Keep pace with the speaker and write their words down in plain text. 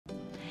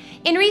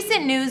In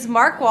recent news,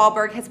 Mark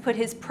Wahlberg has put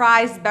his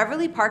prized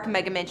Beverly Park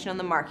mega mansion on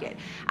the market,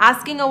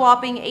 asking a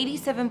whopping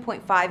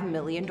 $87.5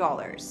 million.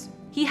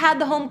 He had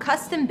the home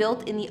custom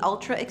built in the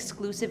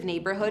ultra-exclusive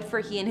neighborhood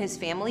for he and his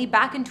family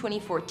back in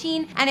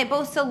 2014, and it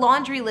boasts a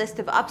laundry list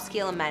of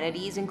upscale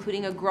amenities,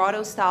 including a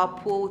grotto-style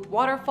pool with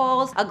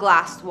waterfalls, a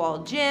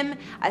glass-walled gym,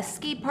 a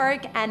skate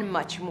park, and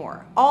much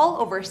more,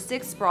 all over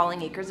 6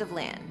 sprawling acres of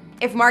land.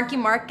 If Marky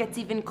Mark gets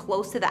even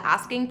close to the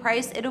asking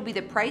price, it'll be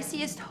the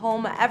priciest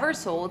home ever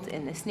sold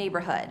in this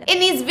neighborhood. In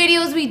these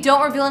videos, we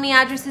don't reveal any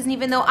addresses, and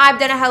even though I've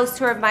done a house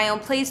tour of my own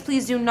place,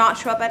 please do not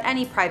show up at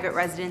any private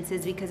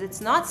residences because it's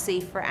not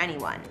safe for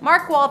anyone.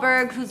 Mark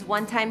Wahlberg, whose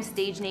one-time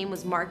stage name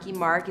was Marky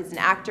Mark, is an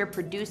actor,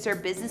 producer,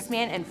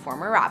 businessman, and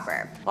former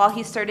rapper. While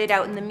he started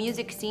out in the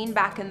music scene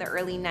back in the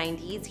early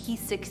 90s, he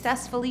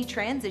successfully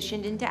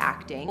transitioned into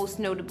acting, most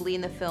notably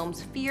in the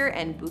films Fear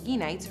and Boogie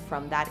Nights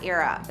from that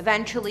era.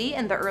 Eventually,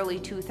 in the early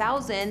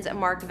 2000s,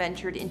 Mark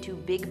ventured into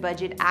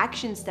big-budget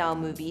action-style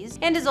movies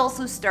and has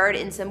also starred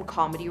in some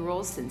comedy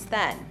roles since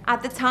then.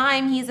 At the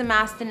time, he's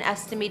amassed an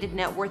estimated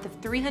net worth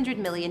of $300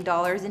 million,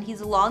 and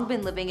he's long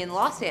been living in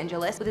Los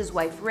Angeles with his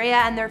wife Rhea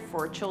and their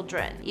 4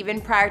 children.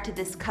 Even prior to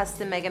this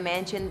custom mega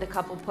mansion the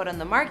couple put on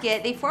the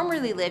market, they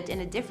formerly lived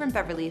in a different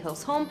Beverly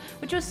Hills home,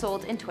 which was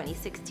sold in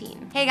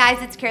 2016. Hey guys,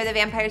 it's Kara the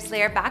Vampire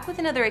Slayer back with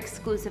another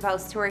exclusive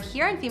house tour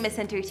here on Famous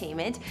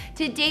Entertainment,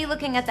 today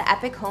looking at the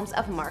epic homes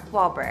of Mark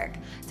Wahlberg.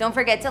 Don't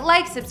forget to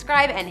like,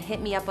 subscribe, and hit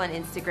me up on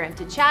Instagram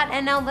to chat,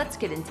 and now let's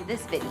get into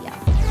this video.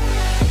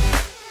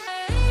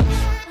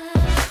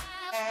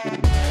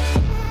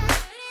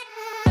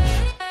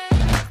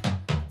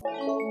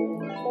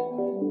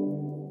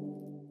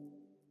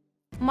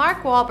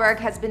 Mark Wahlberg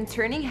has been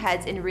turning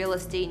heads in real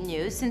estate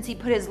news since he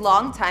put his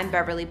longtime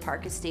Beverly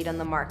Park estate on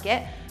the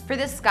market for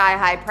the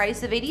sky-high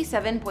price of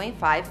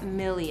 $87.5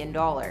 million.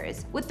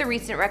 With the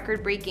recent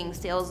record-breaking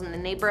sales in the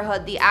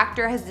neighborhood, the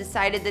actor has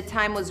decided the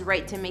time was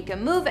right to make a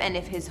move, and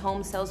if his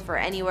home sells for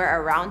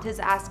anywhere around his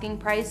asking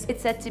price,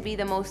 it's set to be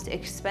the most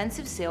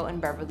expensive sale in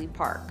Beverly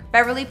Park.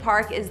 Beverly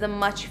Park is the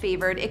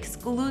much-favored,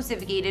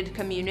 exclusive gated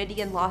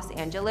community in Los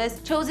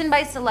Angeles, chosen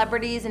by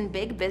celebrities and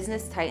big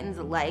business titans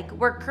alike,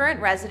 where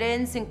current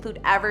residents include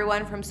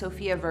everyone from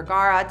Sofia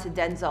Vergara to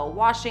Denzel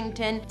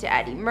Washington to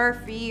Eddie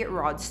Murphy,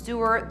 Rod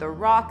Stewart, The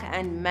Rock,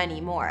 and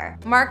many more.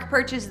 Mark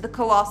purchased the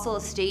colossal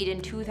estate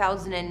in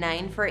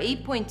 2009 for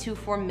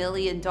 $8.24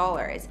 million,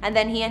 and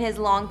then he and his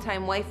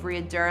longtime wife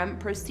Rhea Durham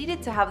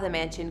proceeded to have the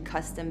mansion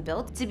custom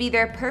built to be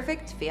their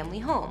perfect family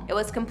home. It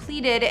was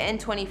completed in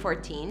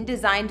 2014,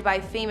 designed by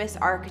famous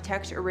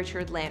architect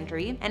Richard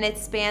Landry, and it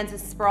spans a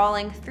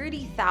sprawling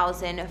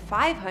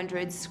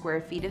 30,500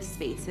 square feet of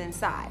space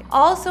inside.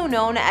 Also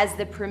known as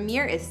the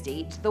Premier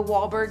Estate, the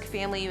Wahlberg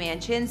family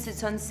mansion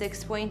sits on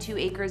 6.2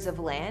 acres of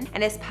land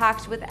and is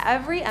packed with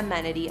every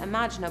amenity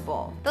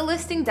imaginable. The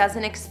listing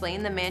doesn't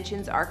explain the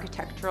mansion's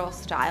architectural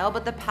style,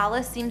 but the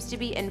palace seems to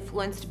be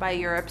influenced by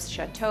Europe's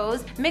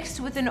chateaus,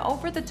 mixed with an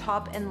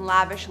over-the-top and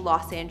lavish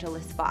Los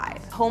Angeles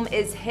vibe. Home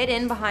is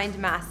hidden behind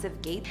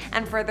massive gates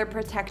and further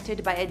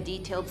protected by a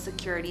detailed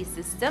security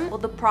system, while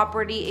the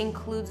property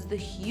includes the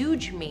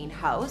huge main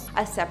house,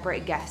 a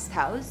separate guest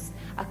house,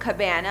 a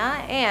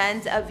cabana,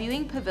 and a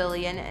viewing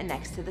pavilion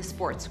next to the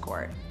sports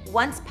court.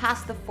 Once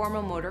past the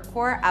formal motor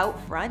court out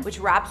front, which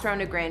wraps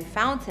around a grand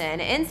fountain,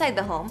 inside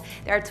the home,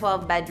 there are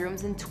 12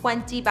 bedrooms and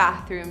 20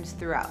 bathrooms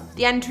throughout.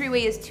 The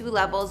entryway is 2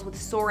 levels with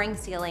soaring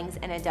ceilings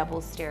and a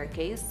double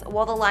staircase,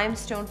 while the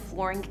limestone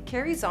flooring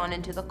carries on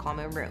into the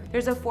common room.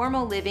 There's a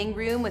formal living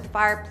room with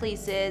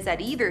fireplaces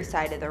at either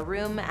side of the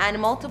room and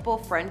multiple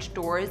French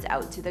doors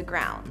out to the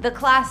ground. The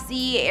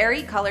classy,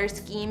 airy color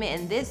scheme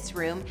in this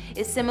room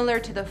is similar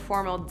to the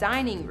formal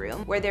dining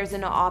room, where there's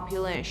an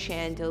opulent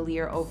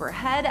chandelier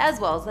overhead as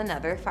well as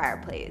another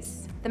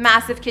fireplace. The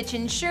massive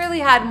kitchen surely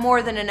had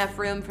more than enough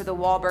room for the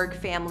Wahlberg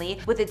family,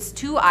 with its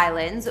 2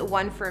 islands,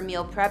 one for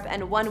meal prep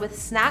and one with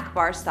snack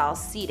bar style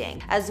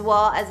seating, as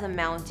well as a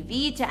mount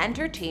TV to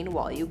entertain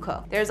while you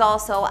cook. There's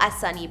also a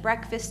sunny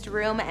breakfast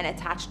room, and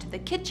attached to the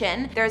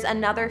kitchen, there's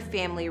another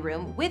family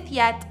room with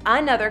yet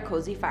another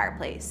cozy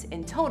fireplace.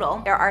 In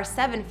total, there are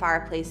 7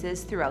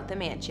 fireplaces throughout the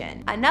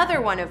mansion,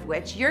 another one of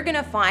which you're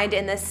gonna find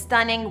in the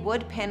stunning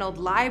wood-paneled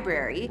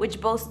library,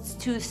 which boasts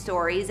 2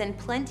 stories and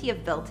plenty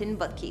of built-in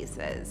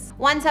bookcases.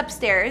 Once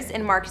upstairs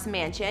in Mark's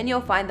mansion,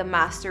 you'll find the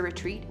master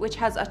retreat, which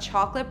has a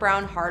chocolate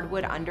brown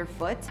hardwood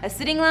underfoot, a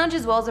sitting lounge,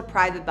 as well as a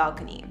private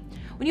balcony.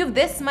 When you have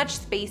this much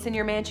space in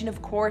your mansion,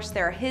 of course,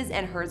 there are his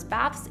and hers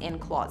baths and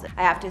closets.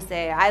 I have to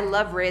say, I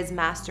love Rhea's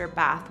master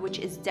bath, which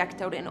is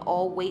decked out in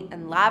all white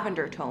and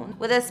lavender tone,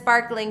 with a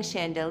sparkling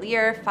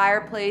chandelier,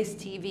 fireplace,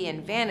 TV,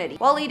 and vanity,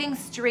 while leading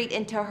straight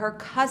into her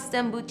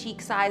custom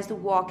boutique-sized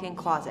walk-in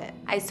closet.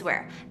 I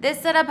swear,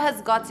 this setup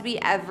has got to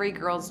be every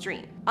girl's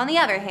dream. On the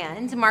other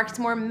hand, Mark's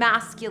more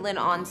masculine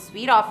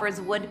ensuite offers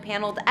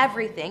wood-paneled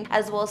everything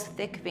as well as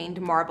thick-veined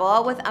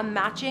marble with a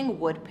matching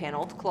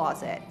wood-paneled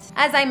closet.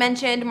 As I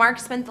mentioned, Mark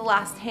spent the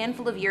last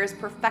handful of years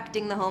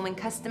perfecting the home and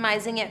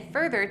customizing it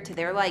further to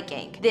their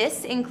liking.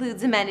 This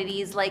includes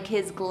amenities like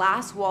his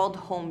glass-walled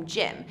home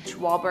gym, which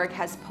Wahlberg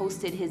has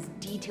posted his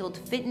detailed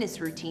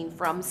fitness routine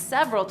from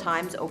several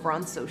times over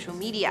on social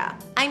media.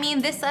 I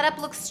mean, this setup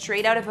looks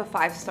straight out of a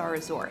 5-star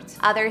resort.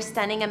 Other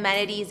stunning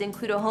amenities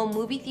include a home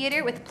movie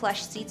theater with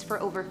plush seats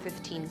for over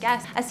 15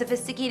 guests, a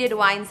sophisticated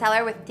wine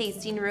cellar with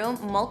tasting room,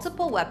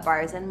 multiple wet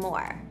bars, and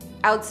more.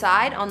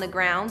 Outside, on the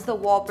grounds, the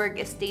Wahlberg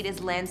estate is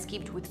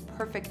landscaped with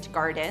perfect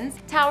gardens,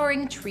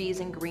 towering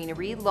trees and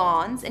greenery,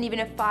 lawns, and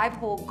even a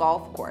 5-hole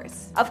golf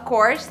course. Of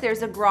course,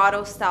 there's a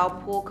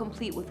grotto-style pool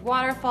complete with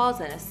waterfalls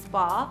and a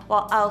spa,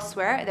 while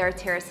elsewhere there are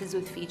terraces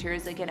with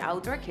features like an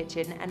outdoor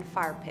kitchen and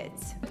fire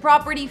pits. The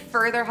property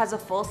further has a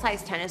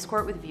full-size tennis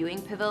court with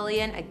viewing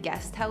pavilion, a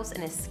guest house,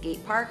 and a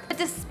skate park. But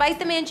despite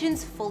the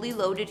mansion's fully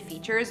loaded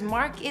features,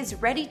 Mark is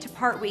ready to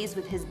part ways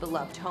with his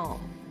beloved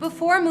home.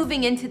 Before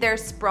moving into their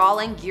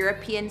sprawling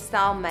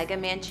European-style mega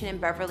mansion in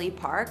Beverly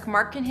Park,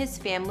 Mark and his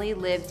family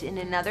lived in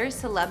another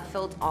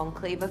celeb-filled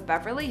enclave of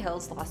Beverly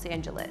Hills, Los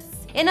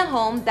Angeles, in a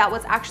home that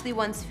was actually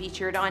once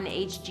featured on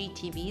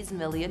HGTV's $1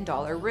 Million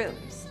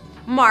Rooms.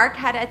 Mark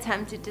had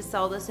attempted to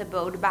sell this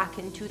abode back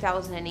in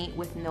 2008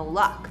 with no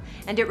luck,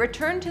 and it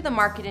returned to the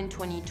market in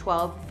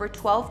 2012 for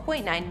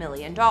 $12.9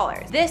 million.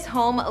 This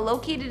home,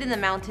 located in the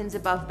mountains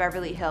above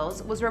Beverly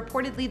Hills, was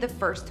reportedly the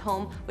first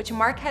home which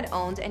Mark had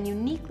owned and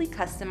uniquely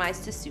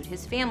customized to suit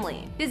his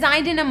family.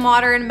 Designed in a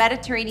modern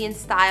Mediterranean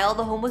style,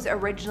 the home was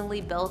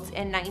originally built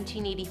in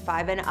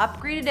 1985 and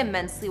upgraded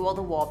immensely while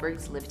the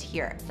Wahlbergs lived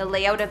here. The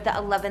layout of the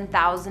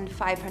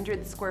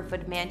 11,500 square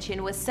foot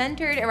mansion was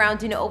centered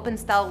around an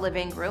open-style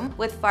living room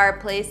with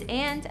fireplace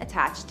and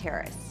attached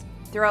terrace.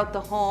 Throughout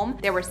the home,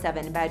 there were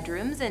 7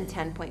 bedrooms and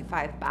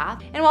 10.5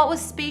 baths, and while it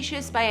was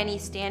spacious by any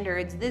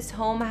standards, this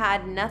home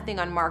had nothing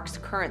on Mark's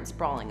current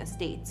sprawling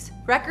estates.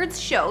 Records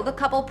show the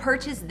couple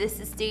purchased this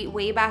estate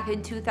way back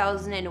in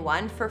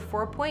 2001 for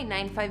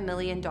 $4.95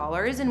 million,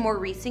 and more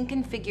recent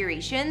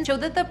configurations show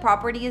that the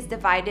property is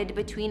divided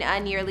between a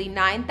nearly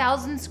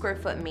 9,000 square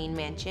foot main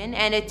mansion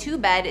and a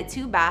 2-bed,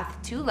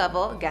 2-bath,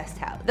 2-level guest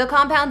house. The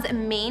compound's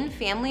main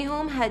family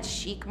home had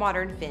chic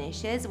modern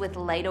finishes with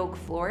light oak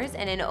floors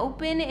and an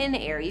open and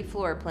airy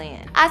floor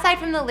plan. Aside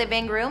from the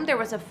living room, there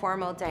was a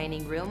formal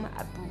dining room,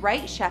 a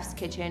bright chef's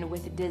kitchen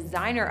with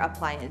designer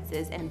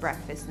appliances and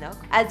breakfast nook,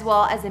 as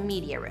well as a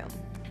media room.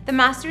 The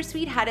master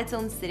suite had its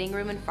own sitting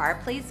room and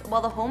fireplace,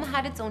 while the home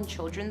had its own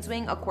children's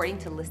wing according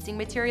to listing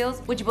materials,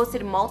 which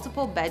boasted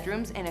multiple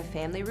bedrooms and a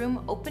family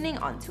room opening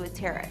onto a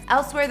terrace.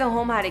 Elsewhere, the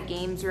home had a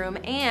games room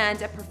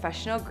and a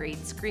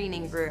professional-grade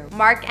screening room.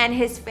 Mark and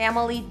his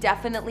family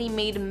definitely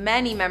made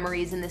many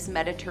memories in this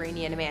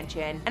Mediterranean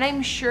mansion, and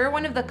I'm sure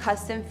one of the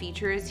custom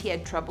features he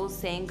had trouble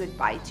saying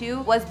goodbye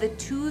to was the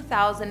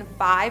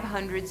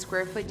 2,500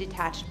 square foot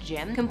detached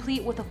gym,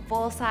 complete with a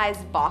full-size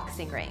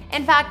boxing ring.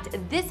 In fact,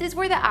 this is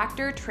where the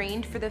actor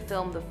trained for the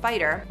film The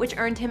Fighter, which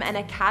earned him an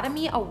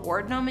Academy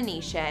Award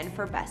nomination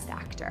for Best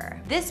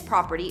Actor. This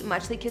property,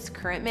 much like his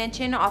current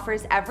mansion,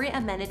 offers every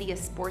amenity a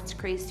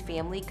sports-crazed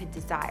family could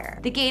desire.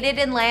 The gated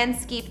and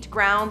landscaped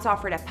grounds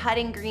offered a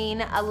putting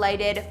green, a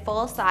lighted,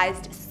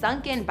 full-sized,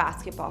 sunken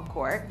basketball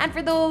court, and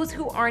for those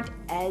who aren't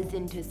as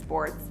into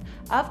sports,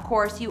 of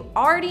course, you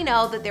already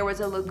know that there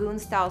was a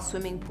lagoon-style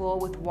swimming pool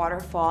with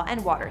waterfall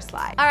and water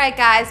slide. Alright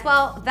guys,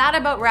 well, that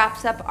about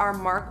wraps up our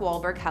Mark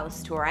Wahlberg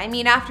house tour. I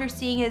mean, after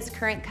seeing his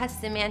current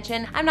custom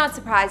mansion, I'm not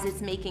surprised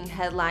it's making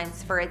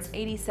headlines for its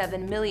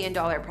 $87 million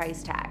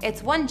price tag.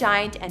 It's one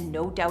giant and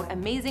no doubt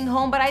amazing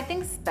home, but I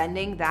think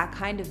spending that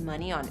kind of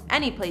money on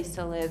any place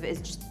to live is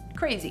just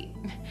crazy.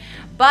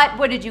 But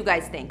what did you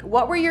guys think?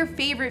 What were your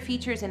favorite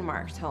features in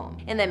Mark's home?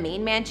 In the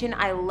main mansion,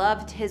 I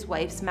loved his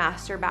wife's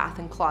master bath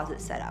and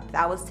closet setup.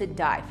 That was to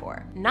die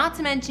for. Not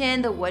to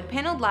mention the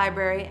wood-paneled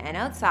library and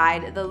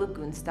outside the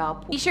lagoon-style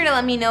pool. Be sure to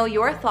let me know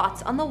your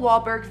thoughts on the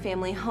Wahlberg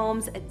family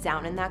homes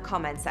down in that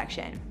comment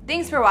section.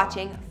 Thanks for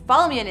watching.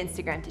 Follow me on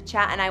Instagram to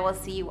chat, and I will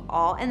see you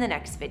all in the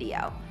next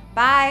video.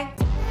 Bye!